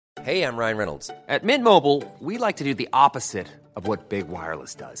Hey, I'm Ryan Reynolds. At Mint Mobile, we like to do the opposite of what Big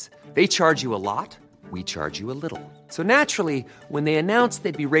Wireless does. They charge you a lot, we charge you a little. So naturally, when they announced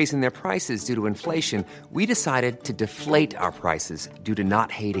they'd be raising their prices due to inflation, we decided to deflate our prices due to not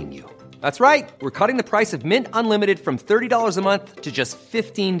hating you. That's right. We're cutting the price of Mint Unlimited from $30 a month to just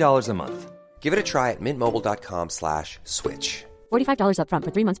 $15 a month. Give it a try at mintmobile.com/switch. $45 up front for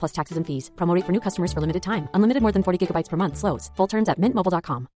 3 months plus taxes and fees. Promo rate for new customers for limited time. Unlimited more than 40 gigabytes per month. Slows full terms at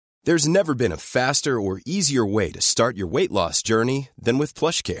mintmobile.com. There's never been a faster or easier way to start your weight loss journey than with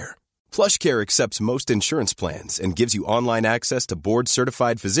PlushCare. PlushCare accepts most insurance plans and gives you online access to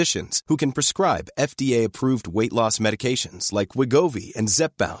board-certified physicians who can prescribe FDA-approved weight loss medications like Wegovy and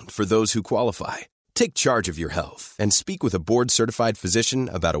Zepbound for those who qualify. Take charge of your health and speak with a board-certified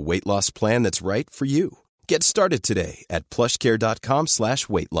physician about a weight loss plan that's right for you. Get started today at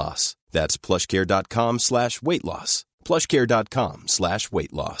plushcare.com/weight loss. That's plushcare.com/weight loss.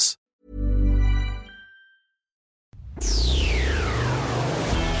 plushcare.com/weight loss.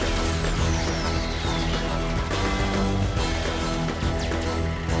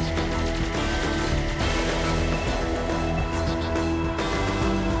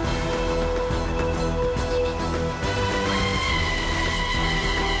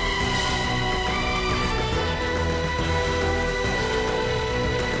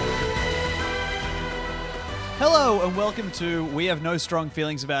 Hello and welcome to We Have No Strong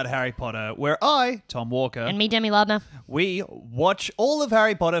Feelings About Harry Potter, where I, Tom Walker, And me, Demi Lardner. we watch all of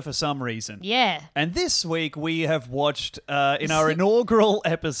Harry Potter for some reason. Yeah. And this week we have watched, in our inaugural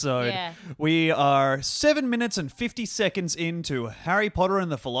episode, Yeah. we are 7 minutes and 50 seconds into Harry Potter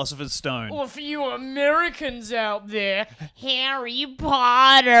and the Philosopher's Stone. Or for you Americans out there, Harry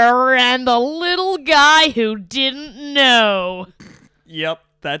Potter and the little guy who didn't know. Yep,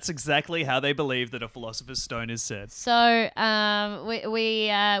 that's exactly how they believe that a Philosopher's Stone is said. So, we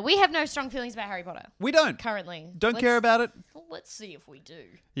have no strong feelings about Harry Potter We don't. currently. Don't care about it. Well, let's see if we do.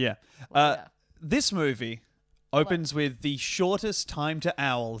 Yeah. Yeah. This movie opens with the shortest time to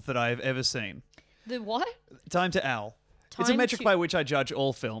owl that I've ever seen. The what? Time to owl. It's a Time metric to- by which I judge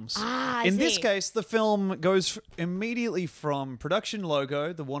all films. I In this see. case, the film goes immediately from production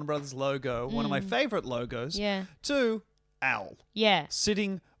logo, the Warner Brothers logo, one of my favorite logos, Yeah. to owl Yeah.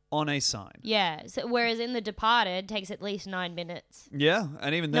 sitting on a sign. Yeah. So, whereas in The Departed, takes at least 9 minutes. Yeah,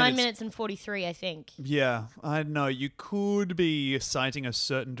 and even then 9 it's- minutes and 43, I think. Yeah, I don't know. You could be citing a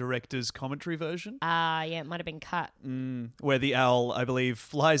certain director's commentary version Yeah, it might have been cut. where the owl, I believe,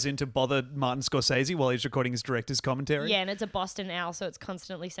 flies in to bother Martin Scorsese while he's recording his director's commentary. Yeah, and it's a Boston owl, so it's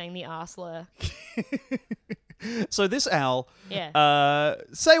constantly saying the R slur. So this owl, Yeah.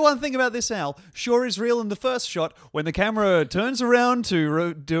 say one thing about this owl, sure is real in the first shot. When the camera turns around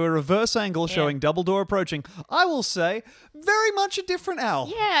to do a reverse angle showing Dumbledore approaching, I will say, very much a different owl.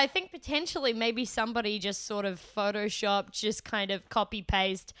 Yeah, I think potentially maybe somebody just sort of photoshopped, just kind of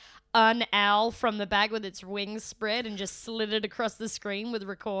copy-paste an owl from the back with its wings spread and just slid it across the screen with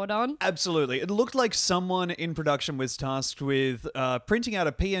record on. Absolutely. It looked like someone in production was tasked with printing out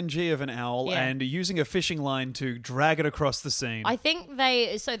a PNG of an owl Yeah. and using a fishing line to drag it across the scene. I think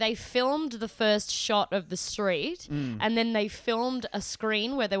they filmed the first shot of the street and then they filmed a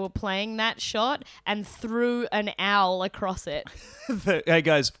screen where they were playing that shot and threw an owl across it. Hey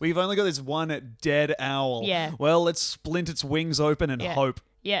guys, we've only got this one dead owl. Yeah. Well, let's splint its wings open and Yeah. hope.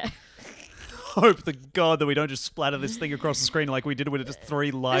 Yeah. Hope to God that we don't just splatter this thing across the screen like we did with its 3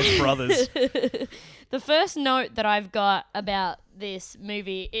 live brothers. The first note that I've got about this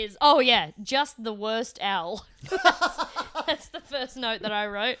movie is, just the worst owl. That's the first note that I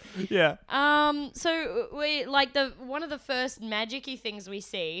wrote. Yeah. So we one of the first magic-y things we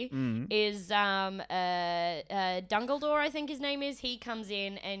see is Dumbledore, I think his name is. He comes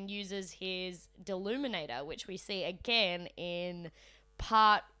in and uses his Deluminator, which we see again in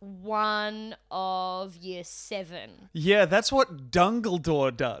part 1 of year 7. Yeah, that's what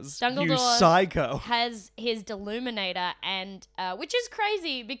Dumbledore does. You Dumbledore psycho. has his Deluminator, and which is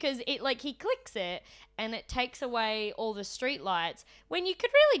crazy because it he clicks it and it takes away all the street lights when you could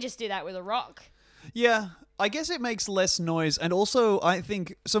really just do that with a rock. Yeah, I guess it makes less noise. And also, I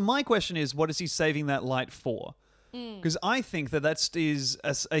think... So my question is, what is he saving that light for? Because I think that is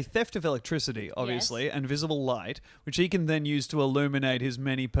a theft of electricity, obviously, and visible light, which he can then use to illuminate his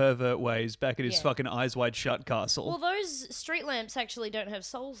many pervert ways back at his fucking Eyes Wide Shut castle. Well, those street lamps actually don't have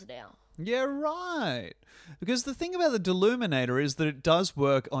souls now. Yeah, right. Because the thing about the Deluminator is that it does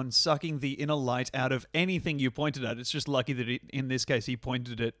work on sucking the inner light out of anything you pointed at. It's just lucky that in this case he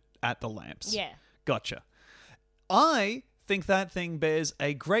pointed it at the lamps. Yeah. Gotcha. I think that thing bears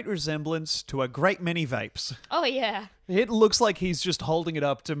a great resemblance to a great many vapes. Oh, yeah. It looks like he's just holding it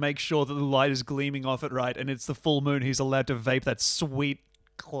up to make sure that the light is gleaming off it right, and it's the full moon. He's allowed to vape that sweet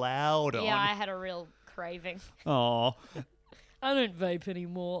cloud on. Yeah, I had a real craving. Aw. I don't vape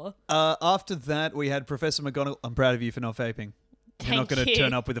anymore. After that, we had Professor McGonagall. I'm proud of you for not vaping. You're not going to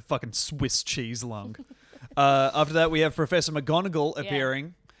turn up with a fucking Swiss cheese lung. After that, we have Professor McGonagall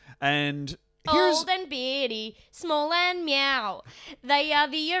appearing, and here's... Old and beardy, small and meow. They are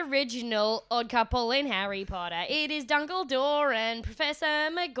the original odd couple in Harry Potter. It is Dumbledore and Professor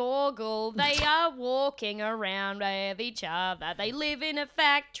McGonagall. They are walking around with each other. They live in a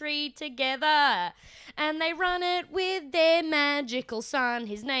factory together. And they run it with their magical son.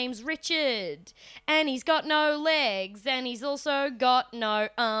 His name's Richard. And he's got no legs. And he's also got no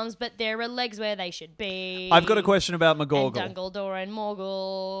arms. But there are legs where they should be. I've got a question about McGonagall. And Dumbledore and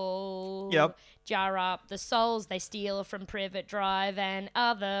Morgul. Yep. Jar up the souls they steal from Privet Drive and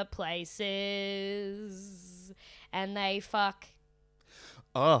other places. And they fuck.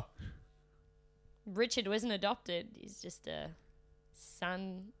 Oh. Richard wasn't adopted. He's just a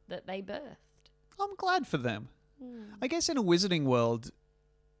son that they birthed. I'm glad for them. I guess in a wizarding world,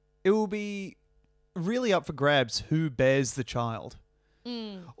 it will be really up for grabs who bears the child.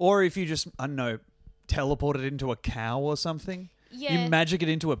 Or if you just, I don't know, teleport it into a cow or something. Yeah. You magic it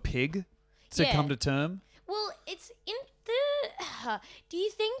into a pig to come to term. Well, it's in the... do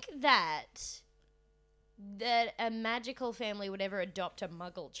you think that a magical family would ever adopt a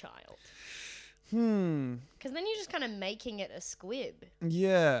muggle child? Because then you're just kind of making it a squib.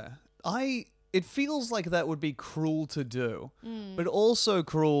 Yeah. It feels like that would be cruel to do. But also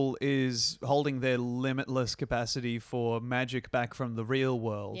cruel is holding their limitless capacity for magic back from the real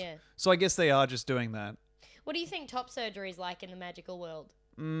world. Yeah. So I guess they are just doing that. What do you think top surgery is like in the magical world?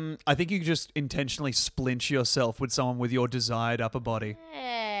 I think you just intentionally splinch yourself with someone with your desired upper body.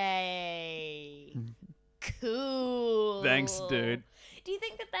 Hey. Cool. Thanks, dude. Do you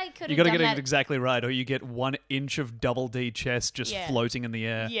think that they could have You got to done get that? it exactly right, or you get 1 inch of double D chest just floating in the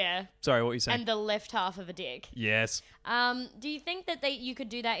air. Yeah. Sorry, what were you saying? And the left half of a dick. Yes. Do you think that you could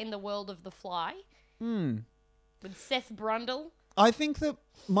do that in the world of The Fly? With Seth Brundle? I think that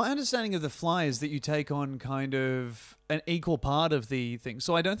my understanding of The Fly is that you take on kind of an equal part of the thing.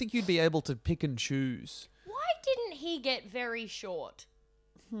 So I don't think you'd be able to pick and choose. Why didn't he get very short?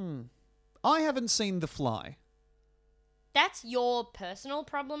 I haven't seen The Fly. That's your personal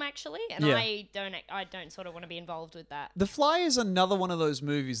problem, actually, and Yeah. I don't sort of want to be involved with that. The Fly is another one of those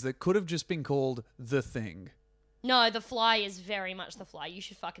movies that could have just been called The Thing. No, The Fly is very much The Fly. You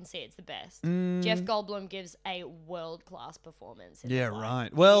should fucking see it. It's the best. Jeff Goldblum gives a world-class performance in The Fly.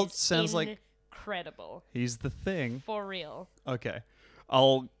 Right. Well, It is sounds like incredible. he's the thing. For real. Okay.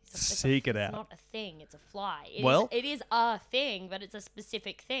 I'll It's seek it It's out. not a thing, it's a fly. It is a thing, but it's a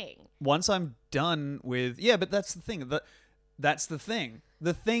specific thing. Once I'm done with... Yeah, but that's the thing. That's the thing.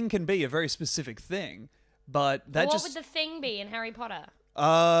 The thing can be a very specific thing, but that What just... would the thing be in Harry Potter?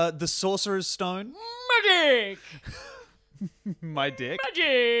 The Sorcerer's Stone. Magic! My dick.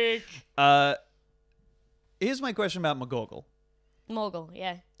 Magic! Here's my question about McGonagall. Morgul,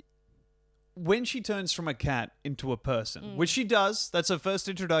 yeah. When she turns from a cat into a person, which she does, that's her first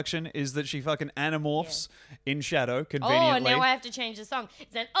introduction, is that she fucking animorphs in shadow, conveniently. Oh, now I have to change the song.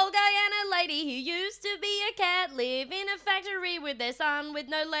 It's an old Diana lady who used to be a cat, live in a factory with their son with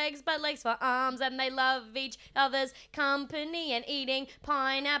no legs but legs for arms, and they love each other's company and eating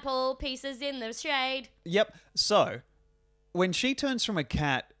pineapple pieces in the shade. Yep. So, when she turns from a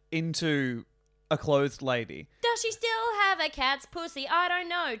cat into a clothed lady... Does she still have a cat's pussy? I don't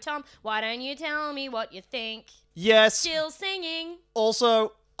know, Tom. Why don't you tell me what you think? Yes. Still singing.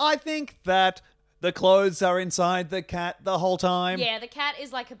 Also, I think that the clothes are inside the cat the whole time. Yeah, the cat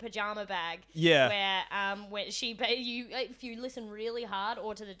is like a pajama bag. Yeah. Where if you listen really hard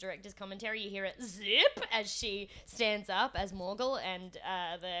or to the director's commentary, you hear it zip as she stands up as Morgul, and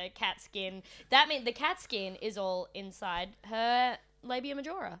the cat skin. That means the cat skin is all inside her labia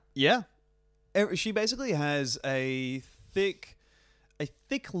majora. Yeah. She basically has a thick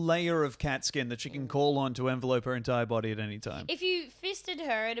layer of cat skin that she can call on to envelope her entire body at any time. If you fisted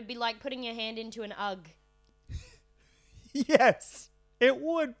her, it'd be like putting your hand into an Ugg. Yes, it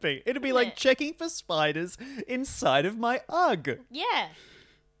would be. It'd be Wouldn't like it? checking for spiders inside of my Ugg. Yeah.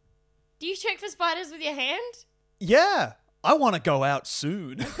 Do you check for spiders with your hand? Yeah, I want to go out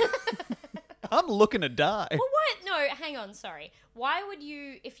soon. I'm looking to die. Well, what? No, hang on, sorry. Why would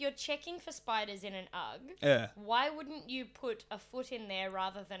you, if you're checking for spiders in an Ugg, Yeah. why wouldn't you put a foot in there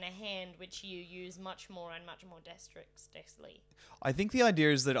rather than a hand, which you use much more dexterously? I think the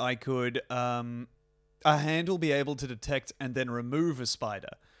idea is that I could a hand will be able to detect and then remove a spider,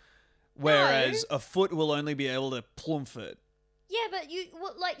 whereas a foot will only be able to plump it. Yeah,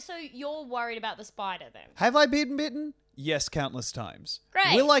 but so you're worried about the spider then? Have I been bitten? Yes, countless times.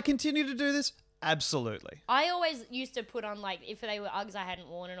 Great. Will I continue to do this? Absolutely. I always used to put on, like, if they were Uggs I hadn't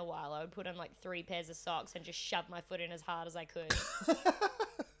worn in a while, I would put on, like, 3 pairs of socks and just shove my foot in as hard as I could.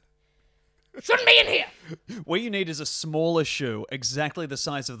 Shouldn't be in here! What you need is a smaller shoe, exactly the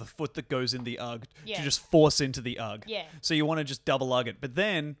size of the foot that goes in the Ugg, Yeah. to just force into the Ugg. Yeah. So you want to just double Ugg it. But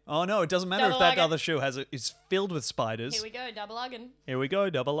then, oh no, it doesn't matter Double if that Ugg it. other shoe is filled with spiders. Here we go, double Uggin. Here we go,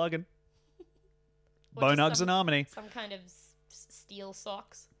 double Ugging. Or Bone just Hugs some- and Harmony. Some kind of steel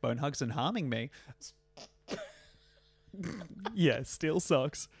socks. Bone Hugs and Harming me. Yeah, steel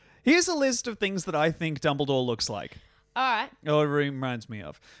socks. Here's a list of things that I think Dumbledore looks like. All right. Oh, it reminds me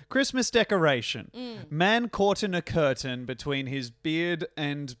of Christmas decoration. Man caught in a curtain between his beard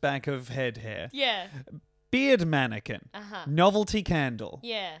and back of head hair. Yeah. Beard mannequin. Novelty candle.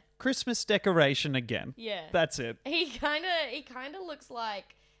 Yeah. Christmas decoration again. Yeah. That's it. He kind of looks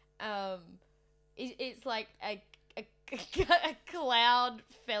like, it's like a cloud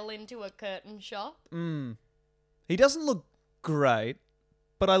fell into a curtain shop. He doesn't look great,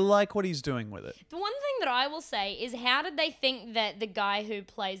 but I like what he's doing with it. The one thing that I will say is, how did they think that the guy who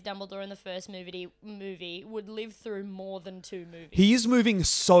plays Dumbledore in the first movie would live through more than 2 movies? He is moving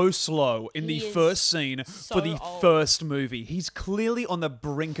so slow in He the is first scene so for the old. first movie. He's clearly on the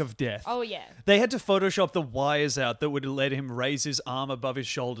brink of death. Oh, yeah. They had to Photoshop the wires out that would let him raise his arm above his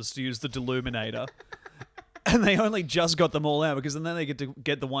shoulders to use the Deluminator. And they only just got them all out because then they get to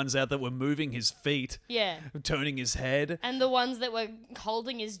get the ones out that were moving his feet, Yeah. turning his head. And the ones that were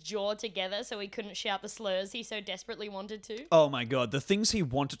holding his jaw together so he couldn't shout the slurs he so desperately wanted to. Oh my god, the things he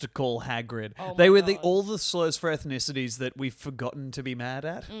wanted to call Hagrid. Oh They my were God. all the slurs for ethnicities that we've forgotten to be mad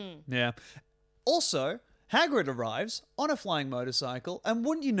at. Yeah. Also, Hagrid arrives on a flying motorcycle, and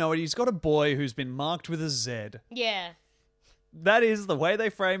wouldn't you know it, he's got a boy who's been marked with a Z. Yeah. That is the way they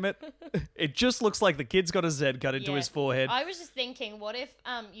frame it. It just looks like the kid's got a Z cut into Yeah. his forehead. I was just thinking, what if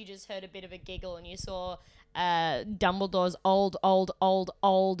you just heard a bit of a giggle and you saw Dumbledore's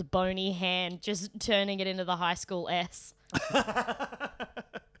old bony hand just turning it into the high school S.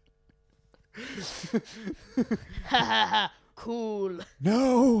 Ha ha ha. Cool.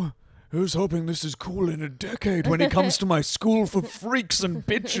 No! Who's hoping this is cool in a decade when he comes to my school for freaks and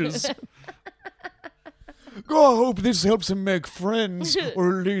bitches? Oh, I hope this helps him make friends,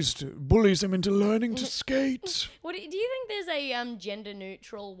 or at least bullies him into learning to skate. Do you think there's a gender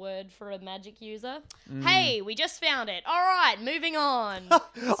neutral word for a magic user? Hey, we just found it. All right, moving on.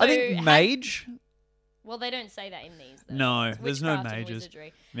 I think mage? Well, they don't say that in these, though. No, It's there's no witchcraft and mages.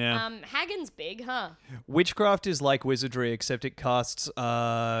 wizardry. Yeah. Hagen's big, huh? Witchcraft is like wizardry, except it casts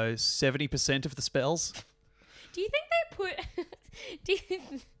 70% of the spells. Do you think they put...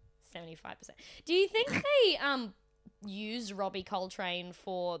 75%. Do you think they use Robbie Coltrane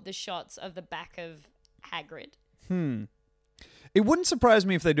for the shots of the back of Hagrid? It wouldn't surprise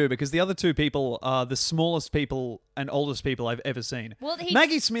me if they do, because the other two people are the smallest people and oldest people I've ever seen. Well,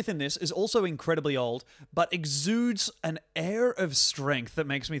 Maggie Smith in this is also incredibly old, but exudes an air of strength that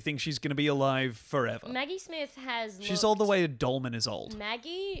makes me think she's going to be alive forever. Maggie Smith has She's all the way to Dolmen is old.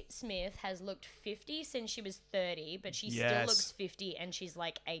 Maggie Smith has looked 50 since she was 30, but she still Yes. looks 50 and she's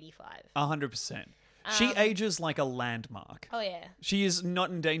like 85. 100%. She ages like a landmark. Oh, yeah. She is not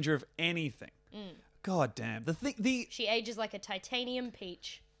in danger of anything. God damn. She ages like a titanium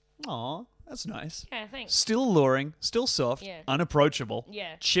peach. Aw, that's nice. Yeah, thanks. Still alluring, still soft, Yeah. unapproachable.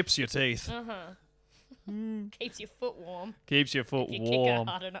 Yeah. Chips your teeth. Keeps your foot warm. Keeps your foot If you kick warm.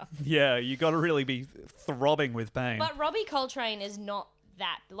 her hard enough. Yeah, you got to really be throbbing with pain. But Robbie Coltrane is not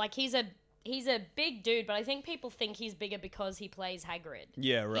that. Like, he's a big dude, but I think people think he's bigger because he plays Hagrid.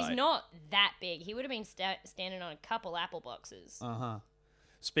 Yeah, right. He's not that big. He would have been standing on a couple apple boxes. Uh-huh.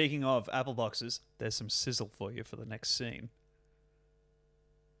 Speaking of apple boxes, there's some sizzle for you for the next scene.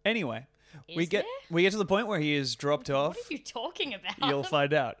 Anyway, we get to the point where he is dropped off. What are you talking about? You'll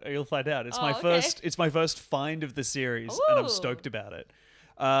find out. You'll find out. It's my okay. It's my first find of the series, and I'm Ooh. stoked about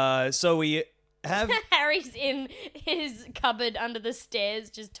it. So we have Harry's in his cupboard under the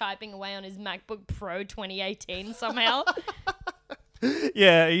stairs just typing away on his MacBook Pro 2018 somehow.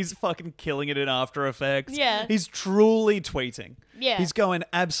 yeah, he's fucking killing it in After Effects. Yeah. He's truly tweeting. Yeah. He's going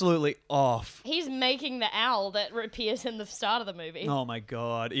absolutely off. He's making the owl that appears in the start of the movie. Oh my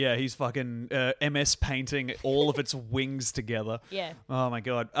god. Yeah, he's fucking MS painting all of its wings together. Yeah. Oh my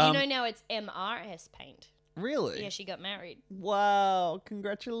god. You know now it's MRS paint. Really? Yeah, she got married. Wow,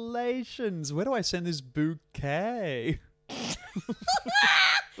 congratulations. Where do I send this bouquet?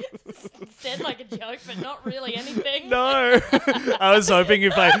 said like a joke, but not really anything. No. I was hoping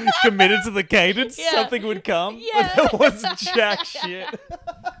if I committed to the cadence, Yeah. something would come. Yeah. But that wasn't jack shit.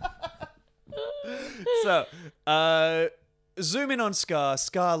 So, zoom in on Scar.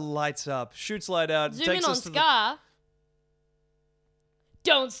 Scar lights up, shoots light out. Zoom takes in on us to Scar.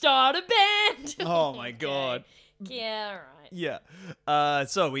 Don't start a band. Oh my God. Yeah, right. Yeah.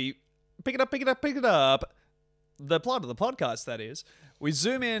 So we pick it up. The plot of the podcast, that is. We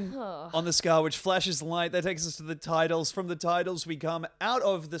zoom in on the Scar, which flashes light. That takes us to the titles. From the titles, we come out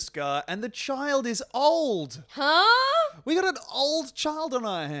of the Scar, and the child is old. Huh? We got an old child on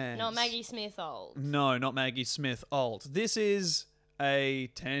our hands. Not Maggie Smith old. No, not Maggie Smith old. This is a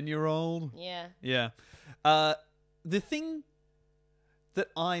 10-year-old. Yeah. Yeah. The thing that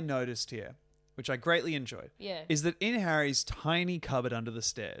I noticed here, which I greatly enjoyed, Yeah. is that in Harry's tiny cupboard under the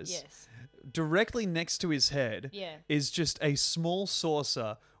stairs, Yes. directly next to his head, Yeah. is just a small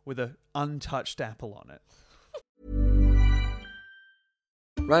saucer with an untouched apple on it.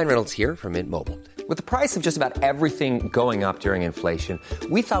 Ryan Reynolds here from Mint Mobile. With the price of just about everything going up during inflation,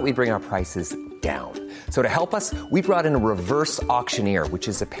 we thought we'd bring our prices down. So to help us, we brought in a reverse auctioneer, which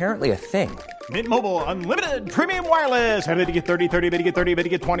is apparently a thing. Mint Mobile Unlimited Premium Wireless. How to get 30, 30, bit to get 30, bit to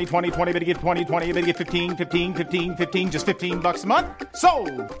get 20, 20, 20, bit to get 20, 20, bit to get 15, 15, 15, 15, just $15 a month?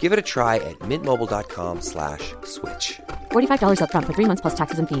 Sold! Give it a try at mintmobile.com/switch. $45 up front for 3 months plus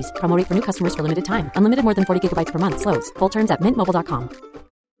taxes and fees. Promo rate for new customers for limited time. Unlimited more than 40 gigabytes per month. Slows full terms at mintmobile.com.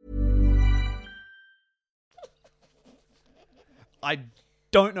 I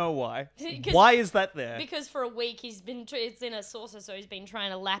don't know why. 'Cause- Why is that there? Because for a week it's in a saucer, so he's been trying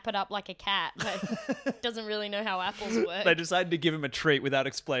to lap it up like a cat, but doesn't really know how apples work. They decided to give him a treat without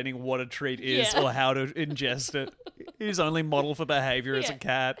explaining what a treat is Yeah. or how to ingest it. His only model for behavior is a Yeah.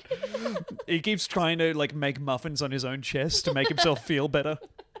 cat. He keeps trying to make muffins on his own chest to make himself feel better.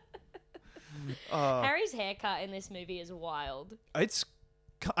 Harry's haircut in this movie is wild. I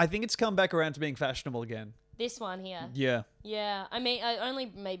think it's come back around to being fashionable again. This one here. Yeah. Yeah, I mean, only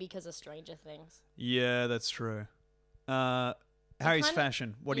maybe because of Stranger Things. Yeah, that's true. Harry's kinda-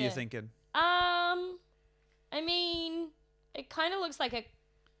 fashion. What are you yeah. thinking? I mean, it kind of looks like a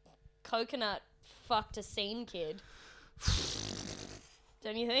coconut fucked a scene kid.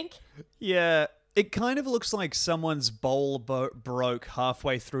 Don't you think? Yeah, it kind of looks like someone's bowl broke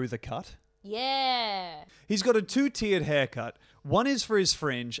halfway through the cut. Yeah. He's got a 2-tiered haircut. One is for his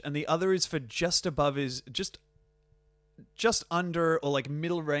fringe, and the other is for just above his, just under or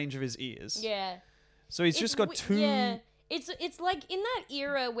middle range of his ears. Yeah. So he's just got two. Yeah. It's like in that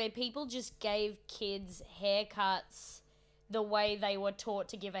era where people just gave kids haircuts the way they were taught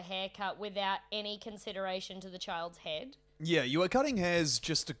to give a haircut without any consideration to the child's head. Yeah, you were cutting hairs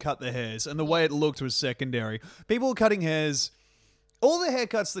just to cut the hairs, and the way it looked was secondary. People were cutting hairs. All the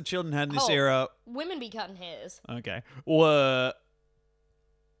haircuts the children had in this era, Women be cutting hairs. okay, were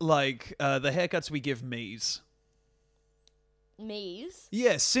like the haircuts we give me's. Me's.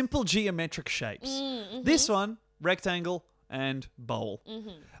 Yeah, simple geometric shapes. This one, rectangle and bowl.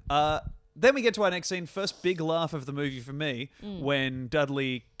 Then we get to our next scene. First big laugh of the movie for me, when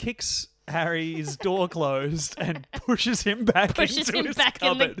Dudley kicks Harry's door closed and pushes him back Pushes into him his back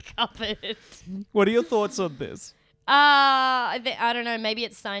cupboard. in the cupboard. What are your thoughts on this? I don't know. Maybe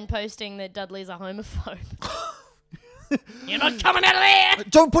it's signposting that Dudley's a homophobe. You're not coming out of there!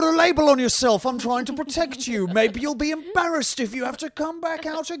 Don't put a label on yourself. I'm trying to protect you. Maybe you'll be embarrassed if you have to come back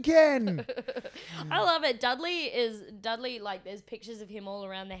out again. I love it. Dudley, like, there's pictures of him all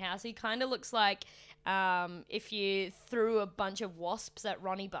around the house. He kind of looks like if you threw a bunch of wasps at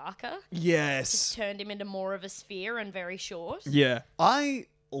Ronnie Barker, Yes. turned him into more of a sphere and very short. Yeah. I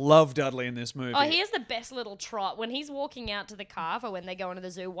love Dudley in this movie. Oh, he has the best little trot. When he's walking out to the car for when they go into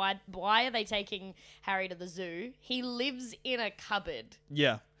the zoo, why are they taking Harry to the zoo? He lives in a cupboard.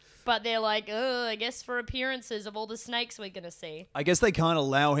 Yeah. But they're like, I guess for appearances of all the snakes we're going to see. I guess they can't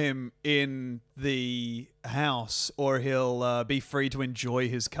allow him in the house or he'll be free to enjoy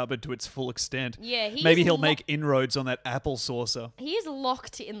his cupboard to its full extent. Yeah, he's Maybe he'll make inroads on that apple saucer. He is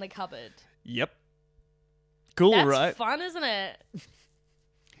locked in the cupboard. Yep. Cool, That's right? fun, isn't it?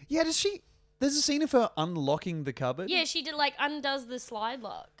 Yeah, there's a scene of her unlocking the cupboard. Yeah, she undoes the slide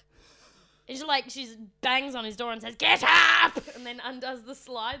lock. And she bangs on his door and says, "Get up!" and then undoes the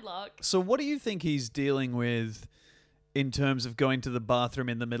slide lock. So what do you think he's dealing with in terms of going to the bathroom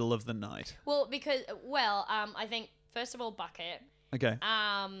in the middle of the night? Well, I think first of all, Bucket. Okay.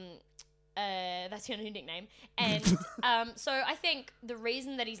 That's your new nickname. And so I think the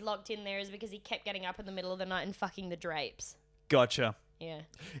reason that he's locked in there is because he kept getting up in the middle of the night and fucking the drapes. Gotcha. Yeah.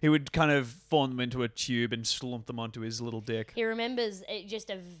 He would kind of form them into a tube and slump them onto his little dick. He remembers just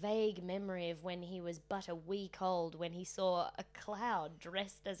a vague memory of when he was but a week old, when he saw a cloud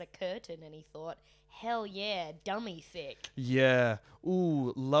dressed as a curtain, and he thought, hell yeah, dummy thick. Yeah.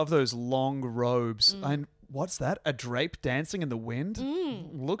 Ooh, love those long robes. And what's that? A drape dancing in the wind?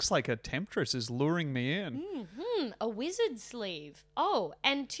 Looks like a temptress is luring me in. A wizard sleeve. Oh,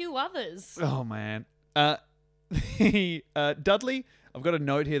 and 2 others. Oh, man. Dudley, I've got a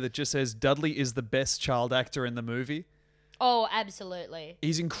note here that just says Dudley is the best child actor in the movie. Oh, absolutely.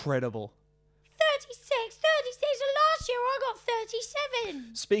 He's incredible. 36, and last year I got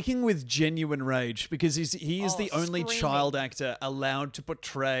 37. Speaking with genuine rage, because he is Oh, the only screaming. child actor allowed to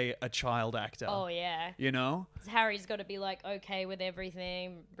portray a child actor. Oh, yeah. You know? Harry's got to be like, okay with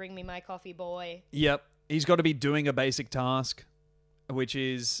everything. Bring me my coffee, boy. Yep. He's got to be doing a basic task, which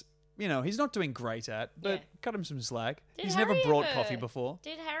is, he's not doing great at, but Yeah. cut him some slack. Did He's never Harry brought ever- coffee before.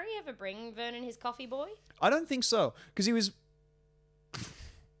 Did Harry ever bring Vernon his coffee, boy? I don't think so, because he was...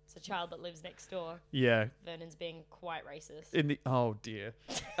 It's a child that lives next door. Yeah. Vernon's being quite racist. Oh, dear.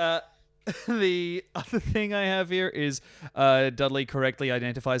 The other thing I have here is Dudley correctly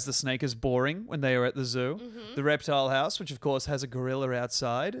identifies the snake as boring when they are at the zoo. The reptile house, which of course has a gorilla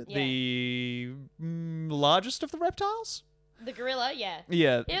outside. Yeah. The largest of the reptiles? The gorilla, yeah.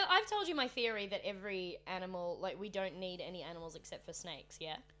 Yeah. Yeah, I've told you my theory that every animal, like, we don't need any animals except for snakes,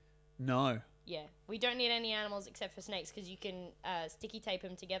 yeah? No. Yeah. We don't need any animals except for snakes because you can sticky tape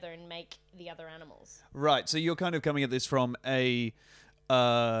them together and make the other animals. Right, so you're kind of coming at this from a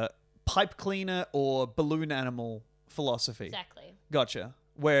pipe cleaner or balloon animal philosophy. Exactly. Gotcha.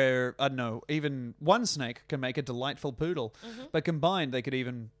 Where, I don't know, even one snake can make a delightful poodle, but combined they could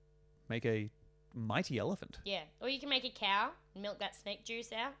even make a mighty elephant. Yeah. Or you can make a cow and milk that snake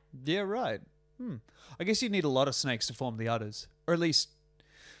juice out. Yeah, right. I guess you'd need a lot of snakes to form the udders. Or at least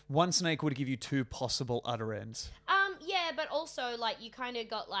one snake would give you 2 possible udder ends. Yeah, but also, like, you kind of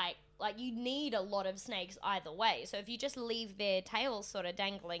got, like, you need a lot of snakes either way. So if you just leave their tails sort of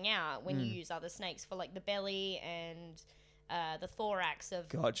dangling out when you use other snakes for, like, the belly and the thorax of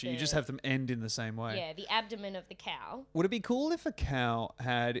Gotcha, you just have them end in the same way. Yeah, the abdomen of the cow. Would it be cool if a cow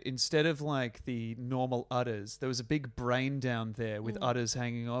had, instead of like the normal udders, there was a big brain down there with udders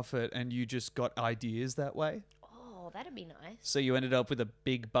hanging off it, and you just got ideas that way? Oh, that'd be nice. So you ended up with a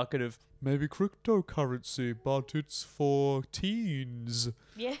big bucket of maybe cryptocurrency, but it's for teens.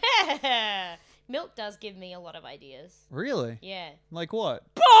 Yeah. Milk does give me a lot of ideas. Really? Yeah. Like what?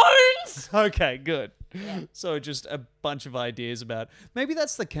 Bones! Okay, good. Yeah. So just a bunch of ideas about, maybe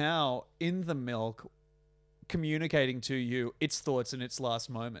that's the cow in the milk communicating to you its thoughts in its last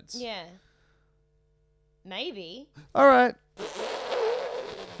moments. Yeah. Maybe. All right.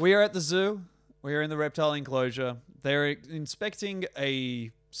 We are at the zoo. We are in the reptile enclosure. They're inspecting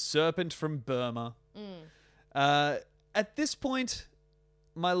a serpent from Burma. At this point,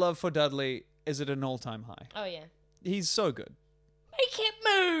 my love for Dudley is at an all-time high. Oh, yeah. He's so good. Make it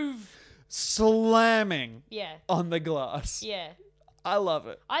move! Slamming Yeah. on the glass. Yeah. I love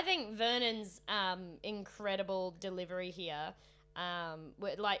it. I think Vernon's incredible delivery here,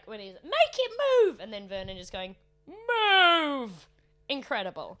 like when he's, make it move! And then Vernon just going, move!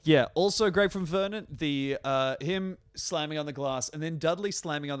 Incredible. Yeah, also great from Vernon, the him slamming on the glass and then Dudley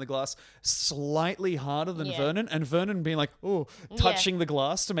slamming on the glass slightly harder than Yeah. Vernon, and Vernon being like, oh, touching the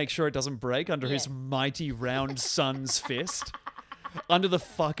glass to make sure it doesn't break under his Yeah. mighty round son's fist. Under the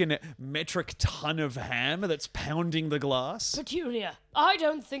fucking metric ton of ham that's pounding the glass. Petunia, I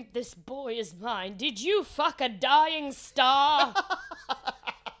don't think this boy is mine. Did you fuck a dying star?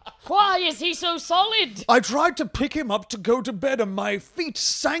 Why is he so solid? I tried to pick him up to go to bed and my feet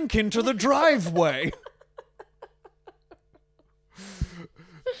sank into the driveway.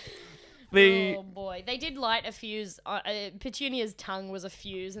 Oh boy, they did light a fuse. Petunia's tongue was a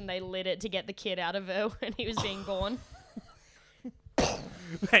fuse, and they lit it to get the kid out of her when he was being born.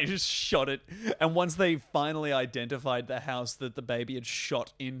 They just shot it. And once they finally identified the house that the baby had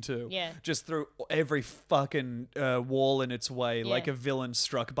shot into, Yeah. just threw every fucking wall in its way, like Yeah. a villain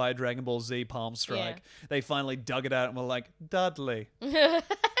struck by a Dragon Ball Z palm strike. Yeah. They finally dug it out and were like, Dudley.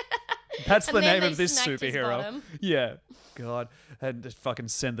 That's the And then name they of this smacked his superhero. bottom. Yeah. God. Had to fucking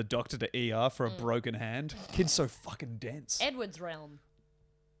send the doctor to ER for a broken hand. Kid's so fucking dense. Edward's realm.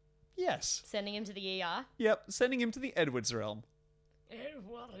 Yes. Sending him to the ER. Yep. Sending him to the Edwards realm.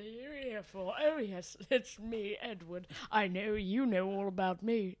 What are you here for? Oh, yes, it's me, Edward. I know you know all about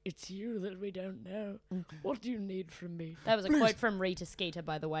me. It's you that we don't know. What do you need from me? That was a quote from Rita Skeeter,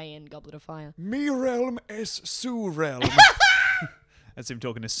 by the way, in Goblet of Fire. Me realm es Sue realm. That's him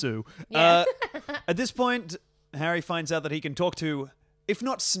talking to Sue. Yeah. At this point, Harry finds out that he can talk to if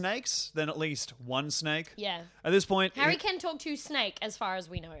not snakes, then at least one snake. Yeah. At this point, Harry can talk to Snake, as far as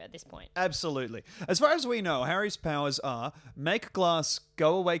we know at this point. Absolutely. As far as we know, Harry's powers are make glass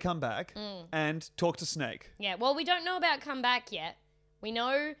go away, come back, and talk to Snake. Yeah, well, we don't know about come back yet. We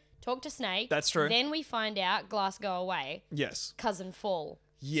know talk to Snake. That's true. Then we find out glass go away. Yes. Cousin fall.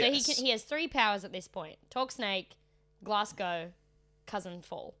 Yes. So he has 3 powers at this point. Talk Snake, glass go, cousin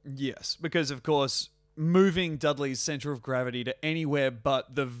fall. Yes, because of course, moving Dudley's center of gravity to anywhere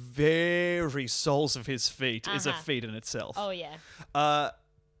but the very soles of his feet is a feat in itself. Oh, yeah.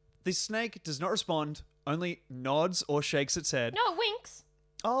 The snake does not respond, only nods or shakes its head. No, it winks.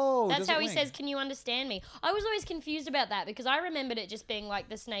 Oh, That's does it how he wink? says, can you understand me? I was always confused about that because I remembered it just being like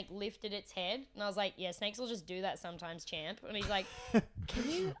the snake lifted its head. And I was like, yeah, snakes will just do that sometimes, champ. And he's like, can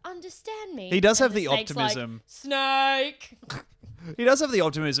you understand me? He does And have the snake's like, optimism. Snake! He does have the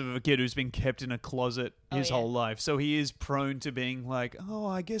optimism of a kid who's been kept in a closet his yeah. whole life. So he is prone to being like, oh,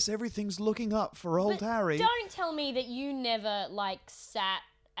 I guess everything's looking up for old But Harry. don't tell me that you never, like, sat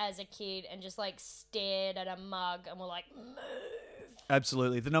as a kid and just, like, stared at a mug and were like, move.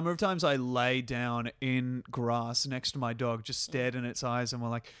 Absolutely. The number of times I lay down in grass next to my dog, just stared in its eyes and were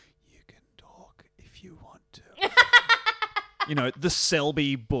like, you can talk if you want to. You know, the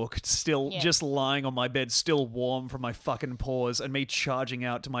Selby book still just lying on my bed, still warm from my fucking paws, and me charging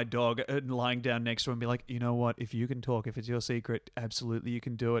out to my dog and lying down next to him and be like, you know what, if you can talk, if it's your secret, absolutely you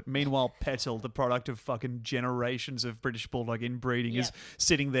can do it. Meanwhile, Petal, the product of fucking generations of British Bulldog inbreeding, is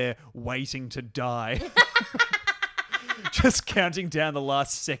sitting there waiting to die. Just counting down the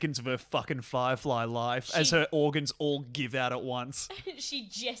last seconds of her fucking firefly life as her organs all give out at once. She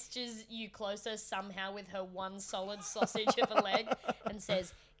gestures you closer somehow with her one solid sausage of a leg and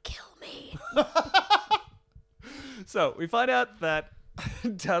says, kill me. So we find out that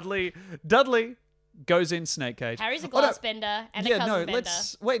Dudley goes in snake cage. Harry's a glass bender and a cousin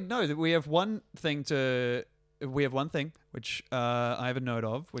bender. We have one thing which I have a note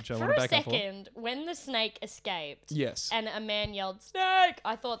of, which I want to back up for. For a second, when the snake escaped, Yes. and a man yelled, snake,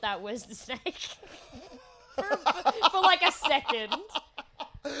 I thought that was the snake. for like a second.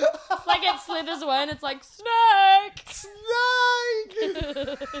 It's like it slithers away and it's like, snake! Snake!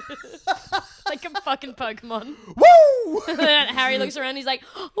 Like a fucking Pokemon. Woo! And then Harry looks around and he's like,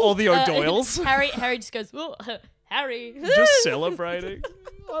 All the O'Doyles. Harry just goes, oh, Harry. Just celebrating.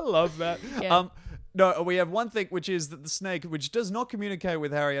 I love that. Yeah. No, we have one thing, which is that the snake, which does not communicate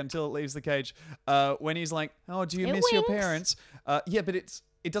with Harry until it leaves the cage, when he's like, oh, do you It miss your winks. parents? Yeah, but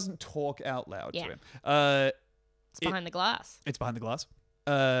it doesn't talk out loud to him. It's behind the glass. It's behind the glass.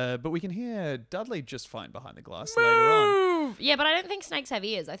 But we can hear Dudley just fine behind the glass later on. Yeah, but I don't think snakes have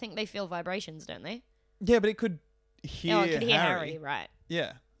ears. I think they feel vibrations, don't they? Yeah, but it could hear Oh, it could hear Harry. Harry, right.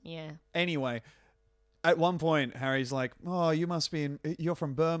 Yeah. Yeah. Anyway, at one point, Harry's like, "Oh, you're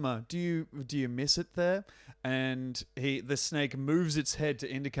from Burma. Do you miss it there?" And the snake moves its head to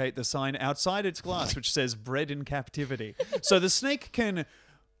indicate the sign outside its glass, which says "Bred in captivity." So the snake can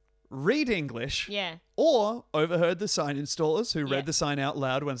read English, or overheard the sign installers who read the sign out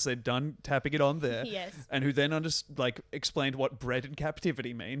loud once they'd done tapping it on there, and who then explained what "bred in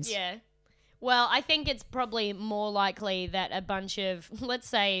captivity" means. Yeah. Well, I think it's probably more likely that a bunch of, let's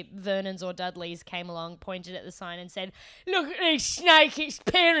say, Vernons or Dudleys came along, pointed at the sign and said, look at this snake, its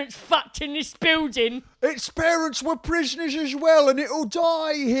parents fucked in this building. Its parents were prisoners as well, and it'll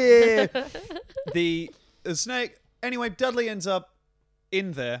die here. The snake... Anyway, Dudley ends up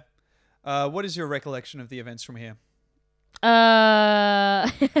in there. What is your recollection of the events from here?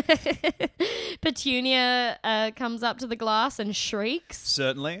 Petunia comes up to the glass and shrieks.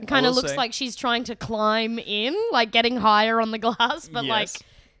 Certainly. Kind of looks like she's trying to climb in, like getting higher on the glass, but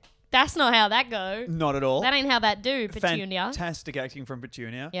that's not how that go. Not at all. That ain't how that do, Petunia. Fantastic acting from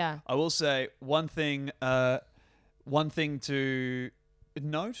Petunia. Yeah. I will say one thing to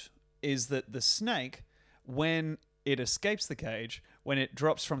note is that the snake, when it escapes the cage, when it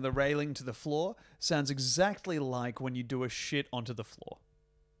drops from the railing to the floor, sounds exactly like when you do a shit onto the floor.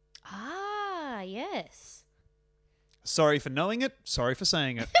 Ah, yes. Sorry for knowing it. Sorry for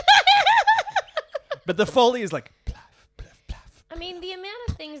saying it. But the Foley is like, plaff, plaff, plaff. I mean, the amount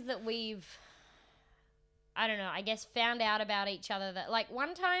of things that we've, I don't know, I guess found out about each other that, like,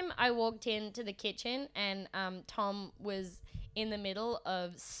 one time I walked into the kitchen and Tom was in the middle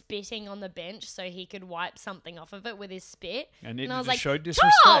of spitting on the bench so he could wipe something off of it with his spit. And it I was just like, showed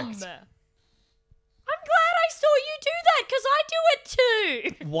disrespect. Tom! I'm glad I saw you do that because I do it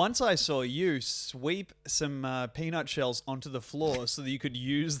too. Once I saw you sweep some peanut shells onto the floor so that you could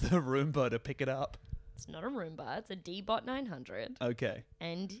use the Roomba to pick it up. It's not a Roomba, it's a D-Bot 900. Okay.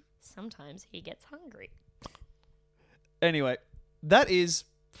 And sometimes he gets hungry. Anyway, that is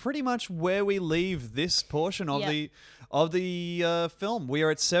pretty much where we leave this portion of the film. We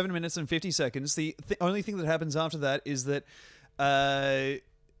are at 7 minutes and 50 seconds. The only thing that happens after that is that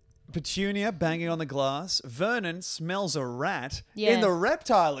Petunia banging on the glass. Vernon smells a rat in the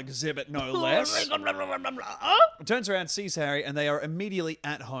reptile exhibit, no less. Turns around, sees Harry, and they are immediately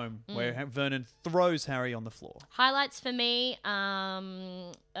at home, where Vernon throws Harry on the floor. Highlights for me,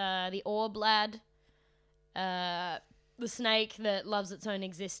 the orb lad, the snake that loves its own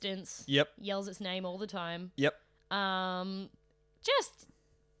existence. Yep. Yells its name all the time. Yep. Just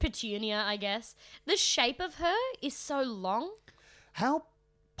Petunia, I guess. The shape of her is so long. How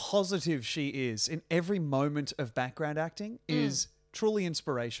positive she is in every moment of background acting is truly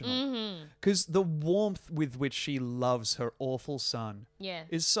inspirational. Because the warmth with which she loves her awful son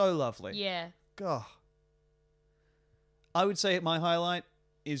is so lovely. Yeah. God. I would say my highlight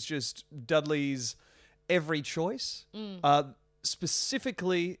is just Dudley's every choice.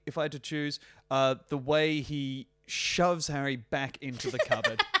 Specifically, if I had to choose, the way he shoves Harry back into the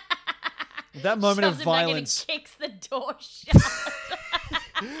cupboard. That moment of violence. Back and kicks the door shut.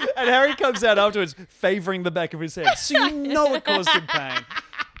 And Harry comes out afterwards, favouring the back of his head. So you know it caused him pain.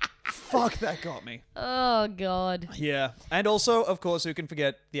 Fuck, that got me. Oh, God. Yeah. And also, of course, who can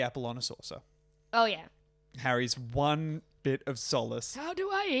forget the apple on a saucer? Oh, yeah. Harry's one bit of solace. How do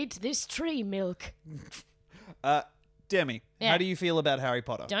I eat this tree milk? Demi, how do you feel about Harry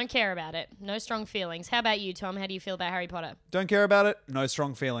Potter? Don't care about it. No strong feelings. How about you, Tom? How do you feel about Harry Potter? Don't care about it. No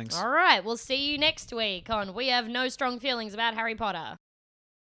strong feelings. All right. We'll see you next week on We Have No Strong Feelings About Harry Potter.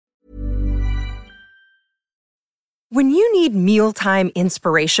 When you need mealtime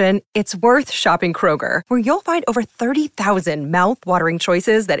inspiration, it's worth shopping Kroger, where you'll find over 30,000 mouth-watering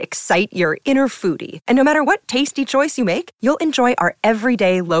choices that excite your inner foodie. And no matter what tasty choice you make, you'll enjoy our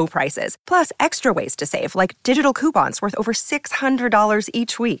everyday low prices, plus extra ways to save, like digital coupons worth over $600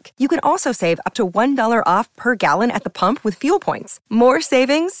 each week. You can also save up to $1 off per gallon at the pump with fuel points. More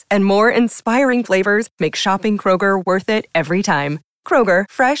savings and more inspiring flavors make shopping Kroger worth it every time. Kroger,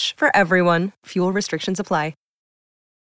 fresh for everyone. Fuel restrictions apply.